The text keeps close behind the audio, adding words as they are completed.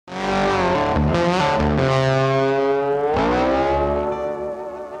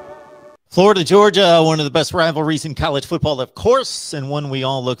Florida, Georgia, one of the best rivalries in college football, of course, and one we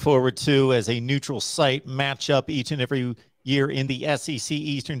all look forward to as a neutral site matchup each and every year in the SEC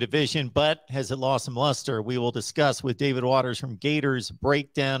Eastern Division. But has it lost some luster? We will discuss with David Waters from Gators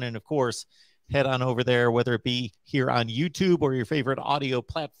Breakdown, and of course, head on over there, whether it be here on YouTube or your favorite audio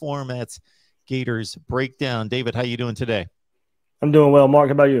platform. That's Gators Breakdown. David, how you doing today? I'm doing well, Mark.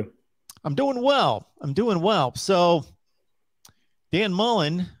 How about you? I'm doing well. So Dan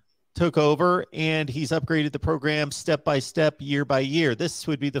Mullen took over, and he's upgraded the program step by step, year by year. This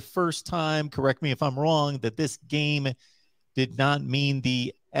would be the first time, correct me if I'm wrong, that this game did not mean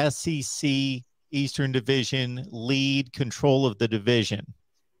the SEC Eastern Division lead control of the division.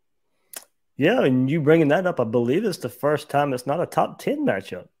 Yeah, and you bringing that up, I believe it's the first time it's not a top 10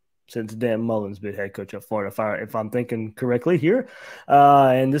 matchup since Dan Mullen's been head coach of Florida, if I'm thinking correctly here.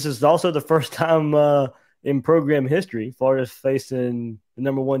 And this is also the first time in program history Florida's facing the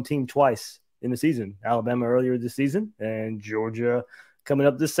number one team twice in the season. Alabama earlier this season and Georgia coming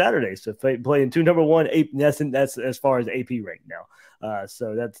up this Saturday. So playing two number one, that's as far as AP rank now.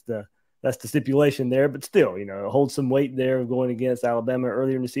 So that's the stipulation there. But still, hold some weight there going against Alabama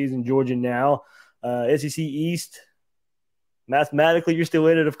earlier in the season. Georgia now. SEC East, mathematically you're still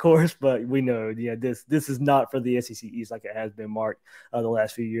in it, of course, but we know this is not for the SEC East like it has been, Mark, the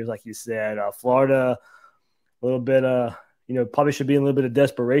last few years, like you said. Florida, a little bit probably should be in a little bit of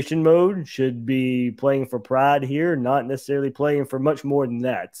desperation mode, should be playing for pride here, not necessarily playing for much more than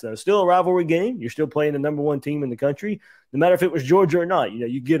that. So still a rivalry game. You're still playing the number one team in the country. No matter if it was Georgia or not,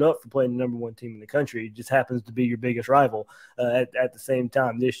 you get up for playing the number one team in the country. It just happens to be your biggest rival at the same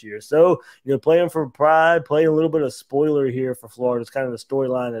time this year. So, playing for pride, playing a little bit of spoiler here for Florida is kind of the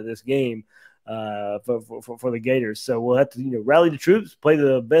storyline of this game for the Gators. So we'll have to, rally the troops, play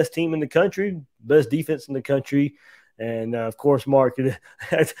the best team in the country, best defense in the country. And, of course, Mark,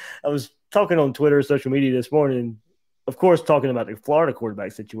 I was talking on Twitter, social media this morning, of course, talking about the Florida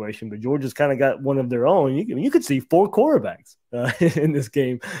quarterback situation, but Georgia's kind of got one of their own. You could see four quarterbacks in this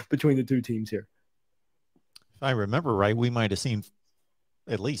game between the two teams here. If I remember right, we might have seen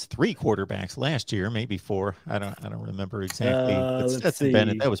at least three quarterbacks last year, maybe four. I don't remember exactly. Stetson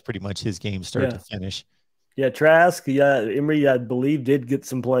Bennett, that was pretty much his game start to finish. Yeah, Trask, Emory, I believe, did get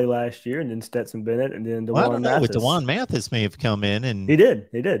some play last year, and then Stetson Bennett, and then DeJuan Mathis. DeJuan Mathis may have come in, and he did.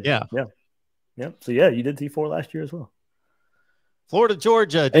 Yeah. So you did T4 last year as well. Florida,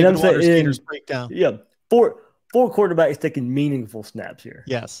 Georgia, David Waters, Gators Breakdown. Yeah, four quarterbacks taking meaningful snaps here.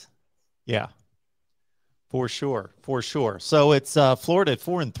 Yes, yeah, for sure. So it's Florida at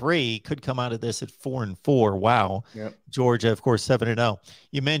 4-3, could come out of this at 4-4. Wow. Yep. Georgia, of course, 7-0.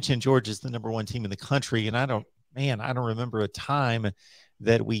 You mentioned Georgia's the number one team in the country, and I don't remember a time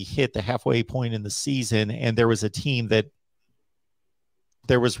that we hit the halfway point in the season and there was a team that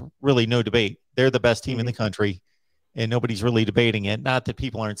there was really no debate. They're the best team in the country, and nobody's really debating it. Not that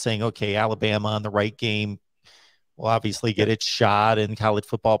people aren't saying, okay, Alabama on the right game will obviously get its shot in college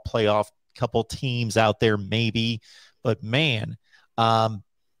football playoff. Couple teams out there maybe, but man,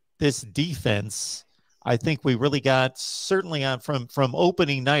 this defense, I think we really got certainly on from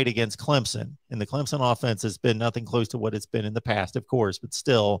opening night against Clemson, and the Clemson offense has been nothing close to what it's been in the past, of course, but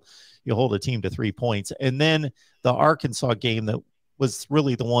still you hold a team to 3 points. And then the Arkansas game that was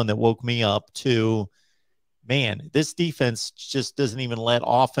really the one that woke me up to, man, this defense just doesn't even let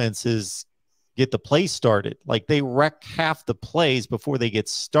offenses get the play started. Like, they wreck half the plays before they get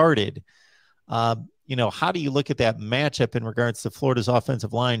started. How do you look at that matchup in regards to Florida's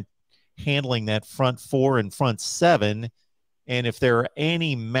offensive line handling that front four and front seven? And if there are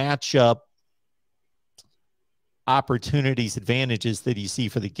any matchup opportunities, advantages that you see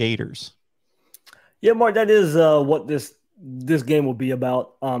for the Gators? Yeah, Mark, that is what this game will be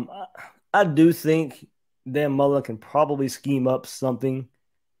about. I do think Dan Mullen can probably scheme up something.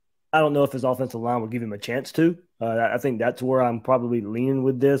 I don't know if his offensive line will give him a chance to. I think that's where I'm probably leaning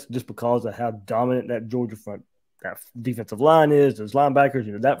with this, just because of how dominant that Georgia front, that defensive line is. Those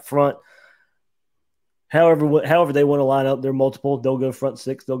linebackers, that front. However they want to line up, they're multiple. They'll go front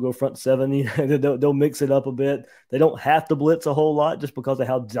six, they'll go front seven. They'll mix it up a bit. They don't have to blitz a whole lot just because of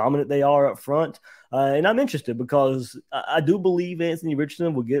how dominant they are up front. And I'm interested because I do believe Anthony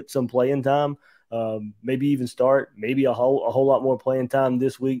Richardson will get some playing time. Maybe even start, maybe a whole lot more playing time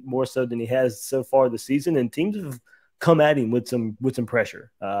this week, more so than he has so far this season. And teams have come at him with some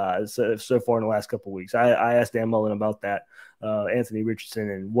pressure so far in the last couple of weeks. I asked Dan Mullen about that, Anthony Richardson,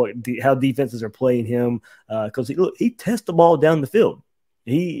 and how defenses are playing him, because he tests the ball down the field.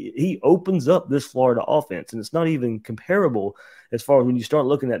 He opens up this Florida offense, and it's not even comparable as far as when you start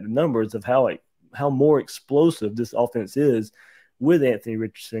looking at the numbers of how more explosive this offense is with Anthony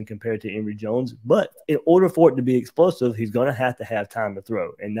Richardson compared to Emory Jones. But in order for it to be explosive, he's going to have time to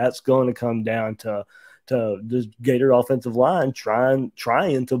throw. And that's going to come down to this Gator offensive line trying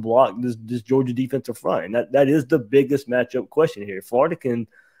to block this Georgia defensive front. And that is the biggest matchup question here. Florida can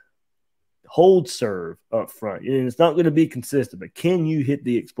hold serve up front, and it's not going to be consistent, but can you hit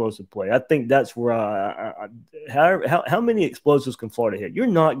the explosive play? I think that's where how many explosives can Florida hit? You're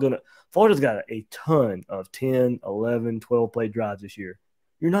not going to – Florida's got a ton of 10, 11, 12 play drives this year.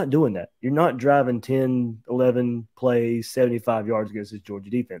 You're not doing that. You're not driving 10, 11 plays, 75 yards against this Georgia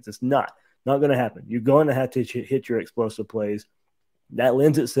defense. It's not going to happen. You're going to have to hit your explosive plays. That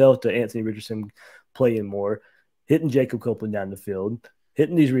lends itself to Anthony Richardson playing more, hitting Jacob Copeland down the field,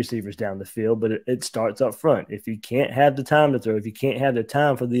 hitting these receivers down the field, but it starts up front. If you can't have the time to throw, if you can't have the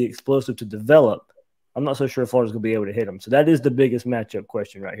time for the explosive to develop, I'm not so sure Florida's going to be able to hit them. So that is the biggest matchup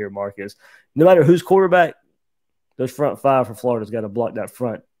question right here, Marcus. No matter who's quarterback, those front five for Florida's got to block that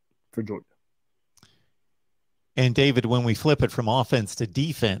front for Georgia. And, David, when we flip it from offense to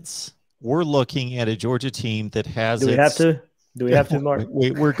defense, we're looking at a Georgia team that has Do we have to? Do we have to, Mark?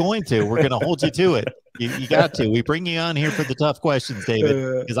 We're going to. We're going to hold you to it. You got to. We bring you on here for the tough questions,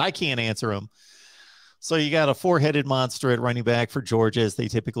 David, because I can't answer them. So you got a four-headed monster at running back for Georgia, as they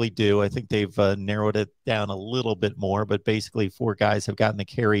typically do. I think they've narrowed it down a little bit more, but basically 4 guys have gotten the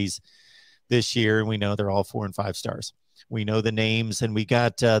carries this year, and we know they're all 4 and 5 stars. We know the names, and we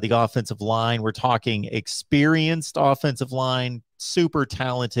got the offensive line. We're talking experienced offensive line, super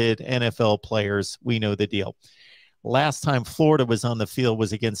talented NFL players. We know the deal. Last time Florida was on the field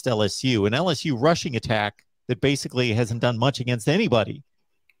was against LSU, an LSU rushing attack that basically hasn't done much against anybody.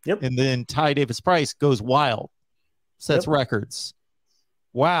 Yep. And then Ty Davis-Price goes wild, sets records.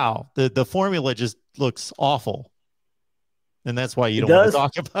 Wow. The formula just looks awful. And that's why you don't want to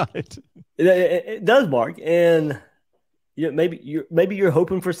talk about it. It does, Mark. And maybe you're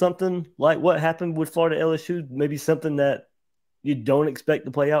hoping for something like what happened with Florida LSU, maybe something that you don't expect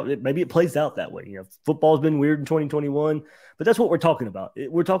to play out. Maybe it plays out that way. Football's been weird in 2021, but that's what we're talking about.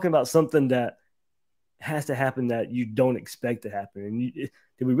 We're talking about something that has to happen that you don't expect to happen. And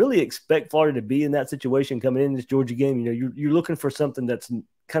did we really expect Florida to be in that situation coming in this Georgia game? You're looking for something that's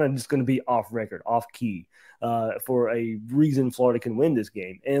kind of just going to be off record, off key, for a reason Florida can win this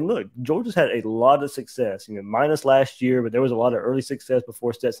game. And look, Georgia's had a lot of success, minus last year, but there was a lot of early success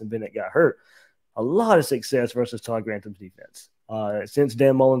before Stetson Bennett got hurt. A lot of success versus Todd Grantham's defense. Since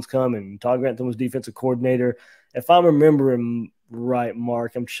Dan Mullen's come and Todd Grantham was defensive coordinator. If I'm remembering right,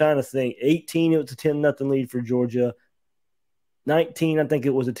 Mark, I'm trying to think. 18, it was a 10-0 lead for Georgia. 19, I think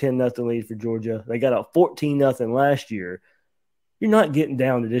it was a 10-0 lead for Georgia. They got a 14-0 last year. You're not getting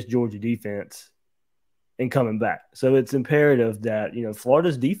down to this Georgia defense and coming back. So it's imperative that,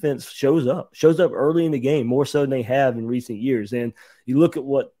 Florida's defense shows up early in the game, more so than they have in recent years. And you look at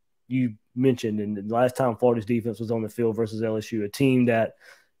what you mentioned, and the last time Florida's defense was on the field versus LSU, a team that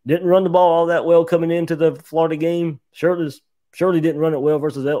didn't run the ball all that well coming into the Florida game. Surely didn't run it well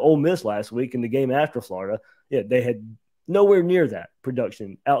versus Ole Miss last week in the game after Florida. Yeah, they had nowhere near that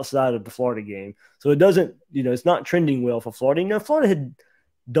production outside of the Florida game. So it doesn't, it's not trending well for Florida. Florida had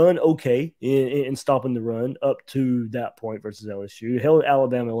done okay in stopping the run up to that point versus LSU, held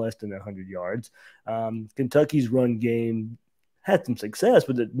Alabama less than 100 yards. Kentucky's run game had some success,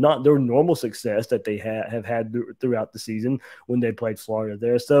 but not their normal success that they have had throughout the season when they played Florida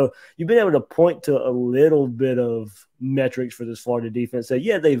there. So you've been able to point to a little bit of metrics for this Florida defense that,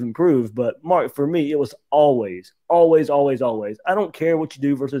 yeah, they've improved. But, Mark, for me, it was always. I don't care what you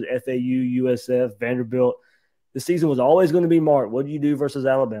do versus FAU, USF, Vanderbilt. The season was always going to be, Mark, what do you do versus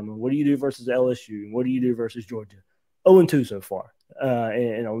Alabama? What do you do versus LSU? And what do you do versus Georgia? 0-2 so far.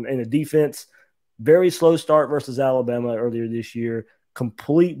 And a defense – very slow start versus Alabama earlier this year.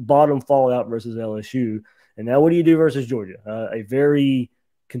 Complete bottom fallout versus LSU. And now what do you do versus Georgia? A very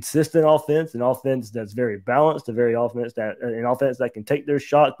consistent offense, an offense that's very balanced, an offense that can take their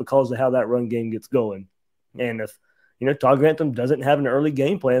shots because of how that run game gets going. And if Todd Grantham doesn't have an early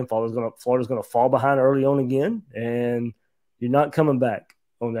game plan, Florida's going to fall behind early on again, and you're not coming back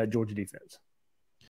on that Georgia defense.